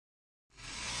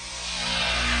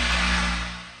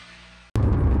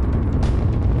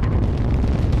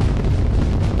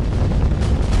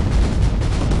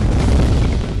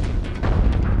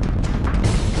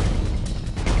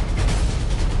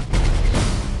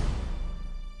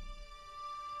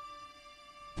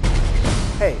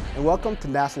Hey, and welcome to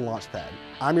NASA Launchpad.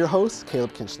 I'm your host,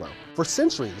 Caleb Kinchlow. For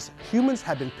centuries, humans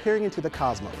have been peering into the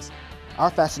cosmos. Our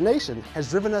fascination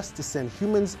has driven us to send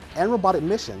humans and robotic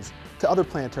missions to other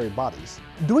planetary bodies.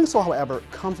 Doing so, however,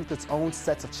 comes with its own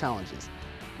sets of challenges.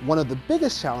 One of the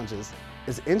biggest challenges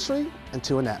is entry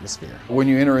into an atmosphere. When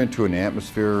you enter into an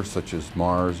atmosphere such as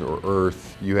Mars or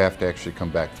Earth, you have to actually come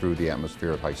back through the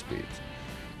atmosphere at high speeds.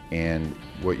 And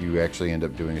what you actually end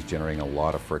up doing is generating a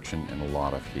lot of friction and a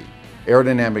lot of heat.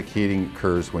 Aerodynamic heating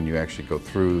occurs when you actually go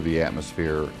through the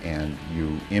atmosphere and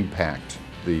you impact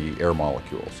the air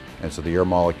molecules. And so the air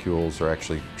molecules are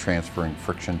actually transferring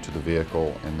friction to the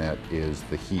vehicle, and that is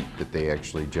the heat that they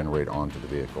actually generate onto the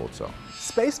vehicle itself.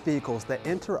 Space vehicles that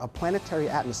enter a planetary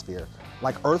atmosphere,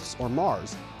 like Earth's or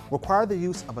Mars, require the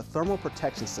use of a thermal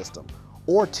protection system,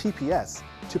 or TPS,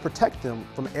 to protect them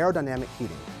from aerodynamic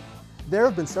heating. There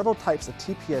have been several types of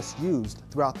TPS used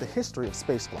throughout the history of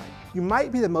spaceflight. You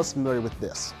might be the most familiar with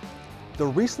this, the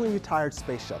recently retired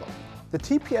space shuttle. The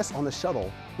TPS on the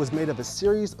shuttle was made of a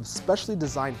series of specially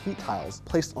designed heat tiles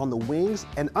placed on the wings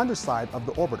and underside of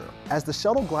the orbiter. As the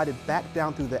shuttle glided back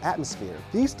down through the atmosphere,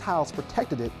 these tiles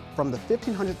protected it from the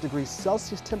 1500 degrees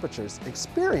Celsius temperatures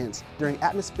experienced during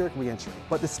atmospheric reentry.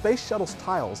 But the space shuttle's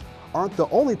tiles aren't the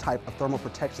only type of thermal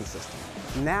protection system.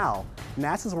 Now,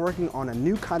 NASA's working on a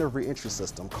new kind of reentry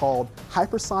system called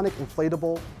Hypersonic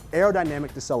Inflatable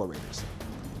Aerodynamic Decelerators.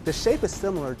 The shape is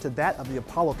similar to that of the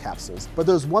Apollo capsules, but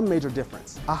there's one major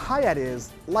difference. A HIAD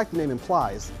is, like the name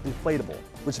implies, inflatable,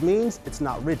 which means it's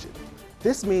not rigid.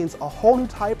 This means a whole new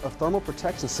type of thermal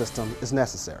protection system is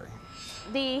necessary.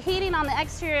 The heating on the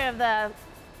exterior of the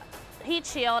heat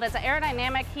shield is an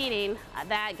aerodynamic heating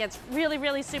that gets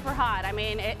really super hot. I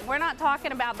mean, we're not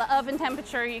talking about the oven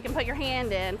temperature you can put your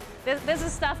hand in. This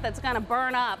is stuff that's going to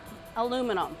burn up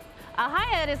aluminum. A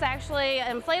HIAD is actually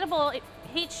an inflatable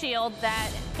heat shield that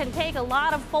can take a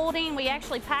lot of folding. We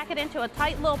actually pack it into a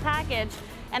tight little package,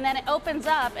 and then it opens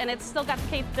up, and it's still got the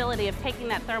capability of taking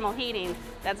that thermal heating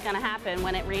that's going to happen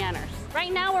when it re-enters.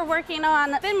 Right now we're working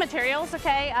on thin materials,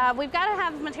 okay? We've got to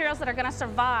have materials that are going to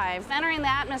survive entering the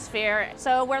atmosphere.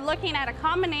 So we're looking at a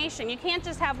combination. You can't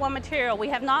just have one material. We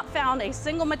have not found a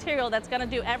single material that's going to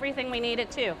do everything we need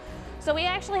it to. So we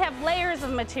actually have layers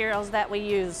of materials that we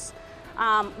use.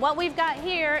 What we've got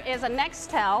here is a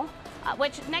Nextel,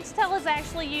 which Nextel is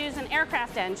actually used in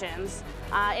aircraft engines.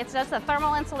 It's just a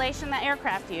thermal insulation that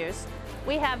aircraft use.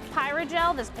 We have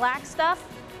Pyrogel, this black stuff.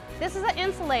 This is an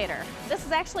insulator. This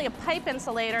is actually a pipe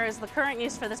insulator is the current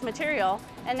use for this material,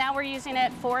 and now we're using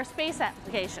it for space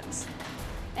applications.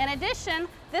 In addition,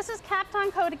 this is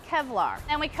Kapton coated Kevlar,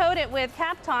 and we coat it with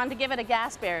Kapton to give it a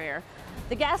gas barrier.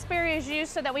 The gas barrier is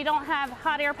used so that we don't have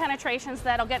hot air penetrations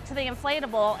that'll get to the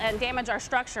inflatable and damage our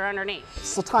structure underneath.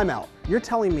 So time out. You're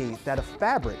telling me that a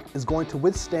fabric is going to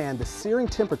withstand the searing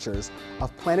temperatures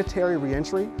of planetary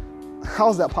reentry? How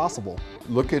is that possible?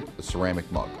 Look at a ceramic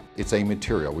mug. It's a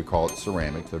material, we call it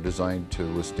ceramic. They're designed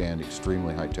to withstand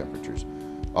extremely high temperatures,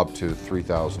 up to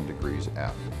 3,000 degrees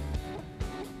F.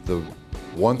 The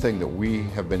one thing that we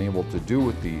have been able to do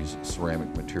with these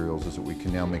ceramic materials is that we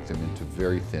can now make them into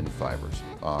very thin fibers.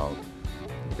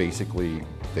 Basically,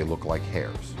 they look like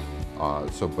hairs,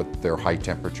 but they're high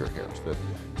temperature hairs.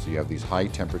 So you have these high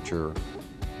temperature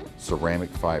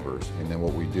ceramic fibers, and then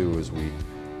what we do is we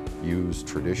use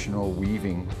traditional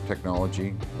weaving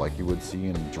technology like you would see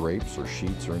in drapes or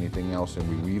sheets or anything else, and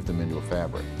we weave them into a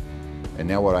fabric. And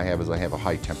now what I have is I have a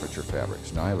high temperature fabric.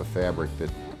 So now I have a fabric that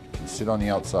can sit on the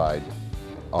outside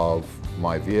of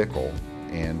my vehicle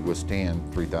and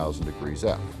withstand 3,000 degrees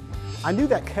F. I knew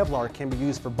that Kevlar can be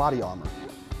used for body armor,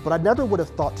 but I never would have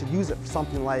thought to use it for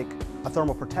something like a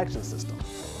thermal protection system.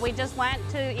 We just went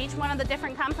to each one of the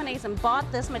different companies and bought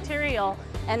this material,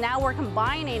 and now we're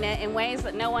combining it in ways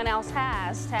that no one else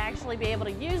has to actually be able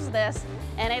to use this.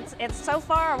 And it's so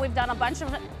far, we've done a bunch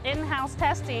of in-house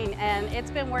testing, and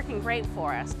it's been working great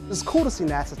for us. It's cool to see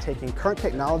NASA taking current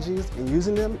technologies and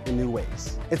using them in new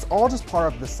ways. It's all just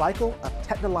part of the cycle of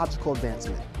technological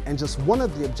advancement, and just one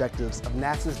of the objectives of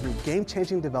NASA's new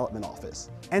game-changing development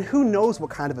office. And who knows what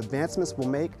kind of advancements we'll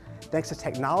make thanks to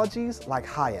technologies like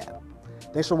HIAD.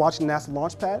 Thanks for watching NASA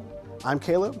Launchpad. I'm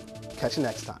Caleb. Catch you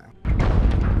next time.